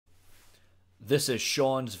This is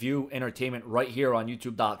Sean's View Entertainment right here on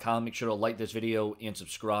YouTube.com. Make sure to like this video and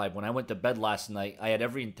subscribe. When I went to bed last night, I had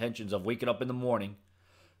every intentions of waking up in the morning,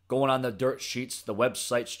 going on the dirt sheets, the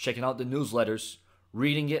websites, checking out the newsletters,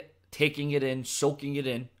 reading it, taking it in, soaking it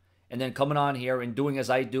in, and then coming on here and doing as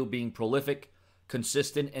I do, being prolific,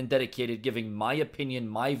 consistent, and dedicated, giving my opinion,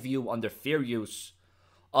 my view under fair use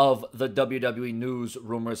of the WWE news,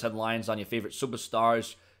 rumors, headlines on your favorite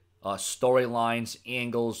superstars, storylines,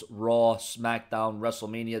 angles, Raw, SmackDown,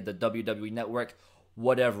 WrestleMania, the WWE Network,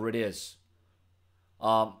 whatever it is.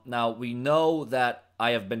 Now, we know that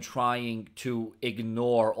I have been trying to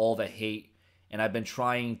ignore all the hate, and I've been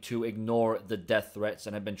trying to ignore the death threats,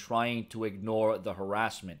 and I've been trying to ignore the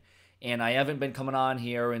harassment. And I haven't been coming on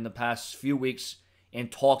here in the past few weeks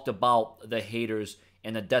and talked about the haters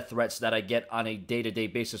and the death threats that I get on a day-to-day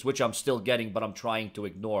basis, which I'm still getting, but I'm trying to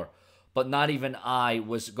ignore. But not even I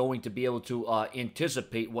was going to be able to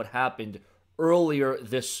anticipate what happened earlier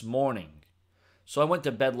this morning. So I went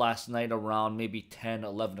to bed last night around maybe 10,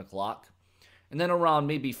 11 o'clock. And then around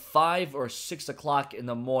maybe 5 or 6 o'clock in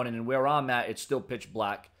the morning, and where I'm at, it's still pitch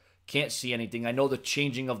black. Can't see anything. I know the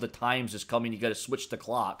changing of the times is coming. You got to switch the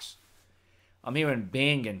clocks. I'm hearing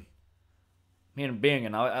banging. I'm hearing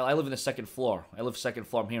banging. I live in the second floor. I live second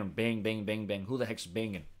floor. I'm hearing bang, bang, bang, bang. Who the heck's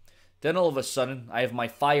banging? Then all of a sudden, I have my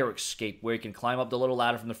fire escape where you can climb up the little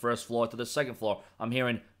ladder from the first floor to the second floor. I'm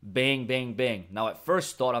hearing bang, bang, bang. Now, at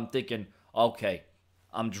first thought, I'm thinking, okay,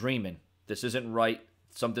 I'm dreaming. This isn't right.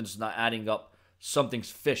 Something's not adding up. Something's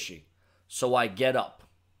fishy. So I get up.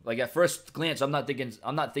 Like at first glance, I'm not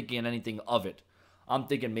thinking anything of it. I'm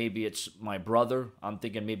thinking maybe it's my brother. I'm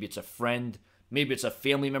thinking maybe it's a friend. Maybe it's a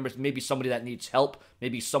family member. Maybe somebody that needs help.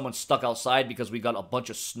 Maybe someone's stuck outside because we got a bunch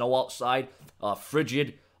of snow outside.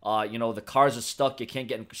 Frigid. The cars are stuck. You can't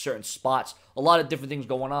get in certain spots. A lot of different things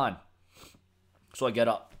going on. So I get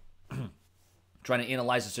up. Trying to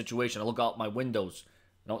analyze the situation. I look out my windows.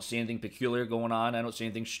 I don't see anything peculiar going on. I don't see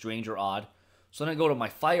anything strange or odd. So then I go to my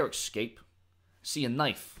fire escape. See a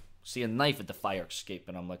knife. See a knife at the fire escape.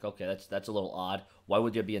 And I'm like, okay, that's a little odd. Why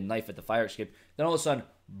would there be a knife at the fire escape? Then all of a sudden,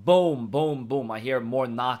 boom, boom, boom. I hear more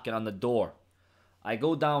knocking on the door. I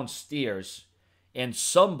go downstairs. And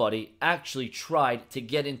somebody actually tried to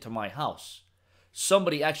get into my house.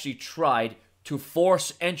 Somebody actually tried to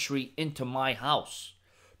force entry into my house.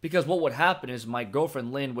 Because what would happen is my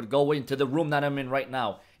girlfriend Lynn would go into the room that I'm in right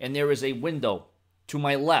now. And there is a window to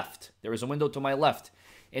my left. There is a window to my left.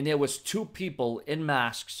 And there was two people in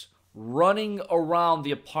masks running around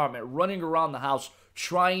the apartment, running around the house,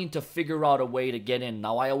 trying to figure out a way to get in.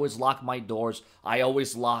 Now, I always lock my doors. I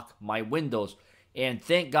always lock my windows. And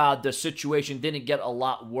thank God the situation didn't get a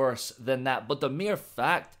lot worse than that. But the mere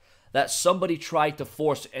fact that somebody tried to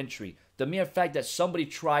force entry, the mere fact that somebody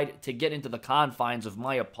tried to get into the confines of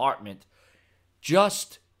my apartment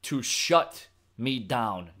just to shut me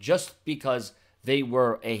down, just because they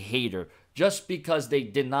were a hater, just because they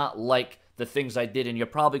did not like the things I did. And you're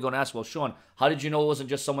probably going to ask, well, Sean, how did you know it wasn't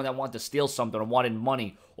just someone that wanted to steal something or wanted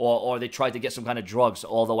money or they tried to get some kind of drugs,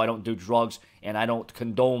 although I don't do drugs and I don't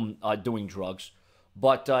condone doing drugs.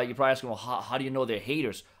 But you're probably asking, well, how do you know they're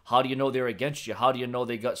haters? How do you know they're against you? How do you know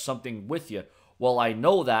they got something with you? Well, I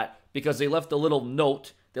know that because they left a little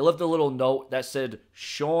note. They left a little note that said,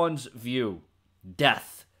 Sean's View,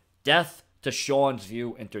 death. Death to Sean's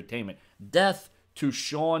View Entertainment. Death to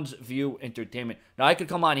Sean's View Entertainment. Now, I could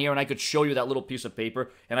come on here and I could show you that little piece of paper,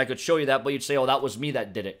 and I could show you that, but you'd say, oh, that was me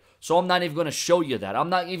that did it. So I'm not even going to show you that. I'm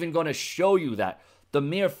not even going to show you that. The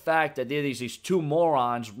mere fact that there are these two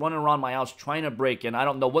morons running around my house trying to break in, I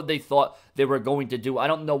don't know what they thought they were going to do. I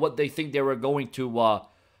don't know what they think they were going to,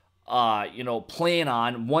 plan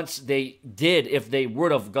on once they did, if they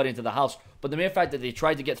would have got into the house. But the mere fact that they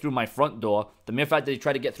tried to get through my front door, the mere fact that they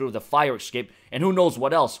tried to get through the fire escape, and who knows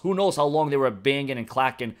what else. Who knows how long they were banging and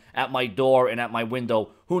clacking at my door and at my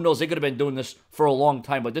window. Who knows? They could have been doing this for a long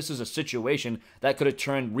time, but this is a situation that could have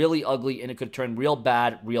turned really ugly, and it could turn real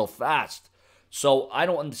bad real fast. So I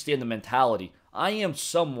don't understand the mentality. I am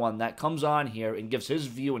someone that comes on here and gives his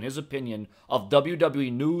view and his opinion of WWE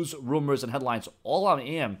news, rumors, and headlines. All I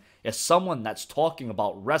am is someone that's talking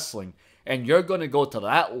about wrestling. And you're going to go to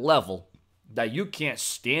that level that you can't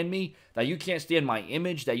stand me, that you can't stand my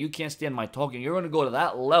image, that you can't stand my talking. You're going to go to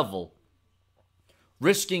that level,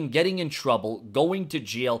 risking getting in trouble, going to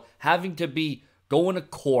jail, having to be going to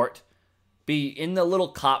court, be in the little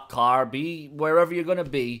cop car, be wherever you're going to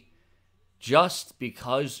be, just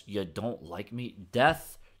because you don't like me.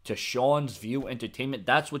 Death to Sean's View Entertainment.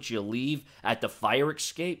 That's what you leave at the fire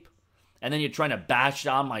escape? And then you're trying to bash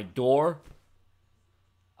down my door?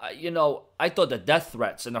 I thought the death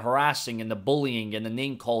threats and the harassing and the bullying and the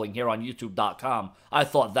name calling here on YouTube.com, I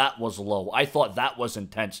thought that was low. I thought that was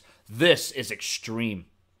intense. This is extreme.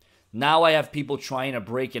 Now I have people trying to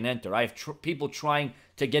break and enter. I have people trying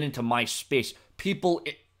to get into my space. People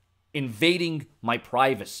invading my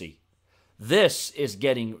privacy. This is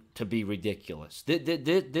getting to be ridiculous.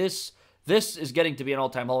 This is getting to be an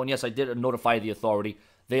all-time low. And yes, I did notify the authority.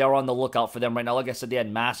 They are on the lookout for them right now. Like I said, they had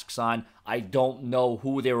masks on. I don't know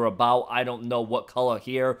who they were about. I don't know what color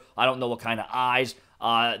hair. I don't know what kind of eyes.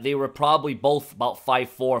 They were probably both about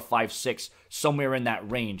 5'4", 5'6", somewhere in that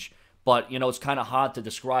range. But, it's kind of hard to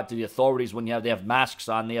describe to the authorities when they have masks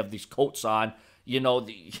on, they have these coats on.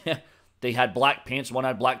 They had black pants. One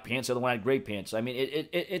had black pants, the other one had gray pants. I mean,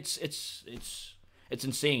 it's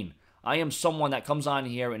insane. I am someone that comes on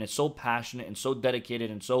here and is so passionate and so dedicated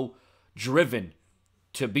and so driven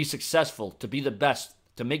to be successful, to be the best,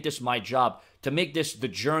 to make this my job, to make this the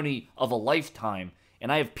journey of a lifetime.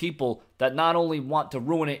 And I have people that not only want to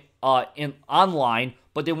ruin it online,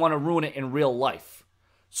 but they want to ruin it in real life.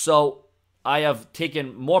 So I have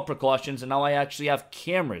taken more precautions, and now I actually have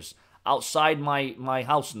cameras outside my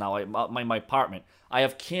house now, my apartment. I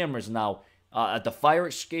have cameras now at the fire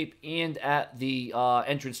escape and at the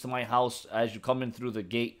entrance to my house as you come in through the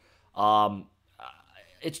gate.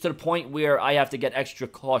 It's to the point where I have to get extra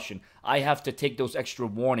caution. I have to take those extra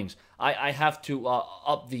warnings. I have to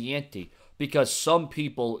up the ante because some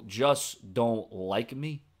people just don't like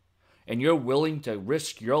me. And you're willing to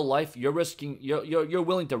risk your life. You're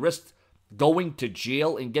willing to risk going to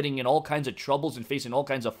jail and getting in all kinds of troubles and facing all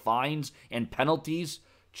kinds of fines and penalties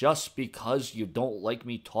just because you don't like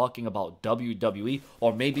me talking about WWE,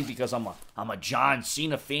 or maybe because I'm a John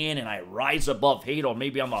Cena fan and I rise above hate, or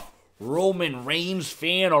maybe I'm a Roman Reigns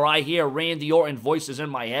fan, or I hear Randy Orton voices in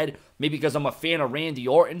my head, maybe because I'm a fan of Randy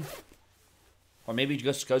Orton, or maybe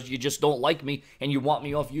just because you just don't like me and you want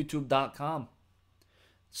me off YouTube.com.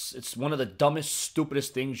 It's one of the dumbest,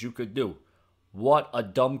 stupidest things you could do. What a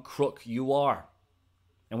dumb crook you are.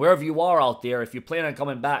 And wherever you are out there, if you plan on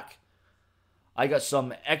coming back, I got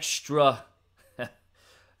some extra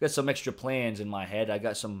plans in my head. I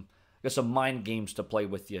got some mind games to play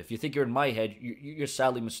with you. If you think you're in my head, you're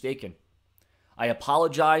sadly mistaken. I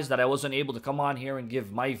apologize that I wasn't able to come on here and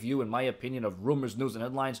give my view and my opinion of rumors, news, and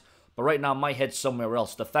headlines. But right now, my head's somewhere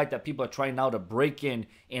else. The fact that people are trying now to break in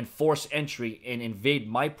and force entry and invade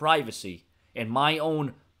my privacy and my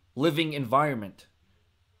own living environment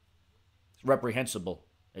is reprehensible.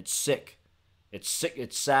 It's sick. It's sick.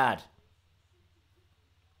 It's sad.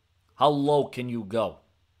 How low can you go?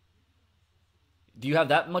 Do you have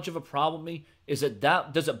that much of a problem with me? Does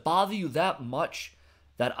it bother you that much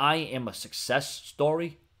that I am a success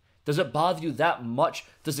story? Does it bother you that much?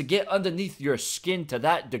 Does it get underneath your skin to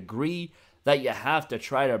that degree that you have to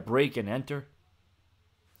try to break and enter?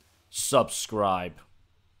 Subscribe.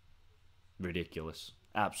 Ridiculous.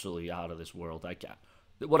 Absolutely out of this world. I can't.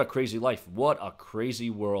 What a crazy life. What a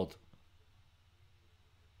crazy world.